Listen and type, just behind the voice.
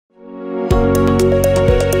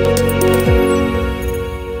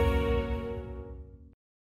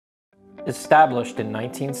Established in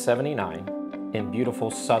 1979 in beautiful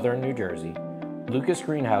southern New Jersey, Lucas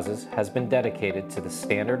Greenhouses has been dedicated to the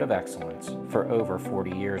standard of excellence for over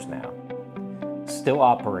 40 years now. Still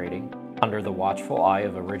operating under the watchful eye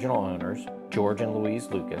of original owners, George and Louise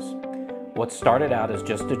Lucas, what started out as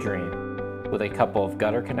just a dream with a couple of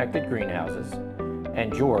gutter-connected greenhouses,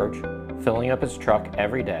 and George filling up his truck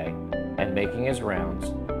every day and making his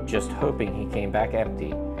rounds, just hoping he came back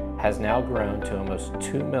empty, has now grown to almost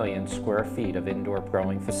 2 million square feet of indoor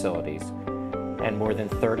growing facilities and more than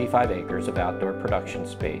 35 acres of outdoor production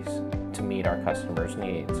space to meet our customers'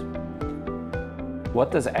 needs.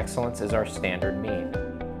 What does excellence as our standard mean?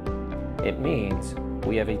 It means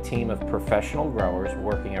we have a team of professional growers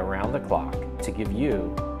working around the clock to give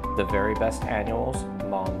you the very best annuals,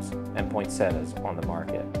 mums, and poinsettias on the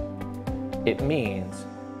market. It means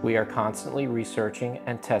we are constantly researching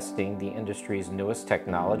and testing the industry's newest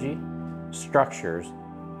technology, structures,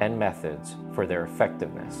 and methods for their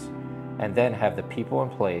effectiveness, and then have the people in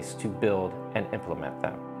place to build and implement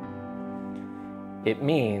them. It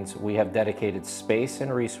means we have dedicated space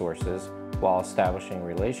and resources while establishing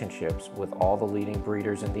relationships with all the leading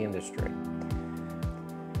breeders in the industry.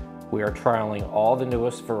 We are trialing all the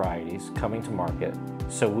newest varieties coming to market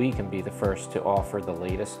so we can be the first to offer the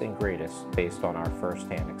latest and greatest based on our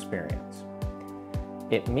first-hand experience.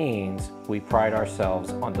 It means we pride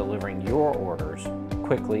ourselves on delivering your orders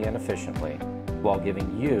quickly and efficiently while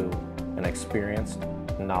giving you an experienced,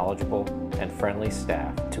 knowledgeable, and friendly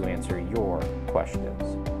staff to answer your questions.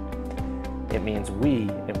 It means we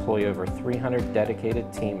employ over 300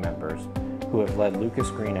 dedicated team members who have led Lucas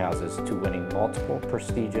Greenhouses to winning multiple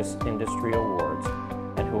prestigious industry awards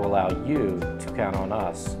and who allow you to count on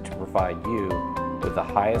us to provide you with the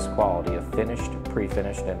highest quality of finished,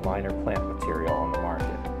 pre-finished, and liner plant material on the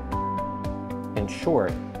market. In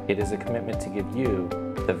short, it is a commitment to give you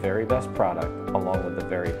the very best product along with the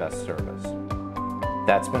very best service.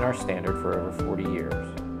 That's been our standard for over 40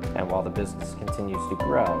 years, and while the business continues to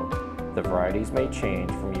grow, the varieties may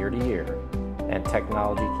change from year to year, and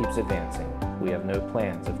technology keeps advancing, we have no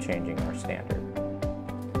plans of changing our standard.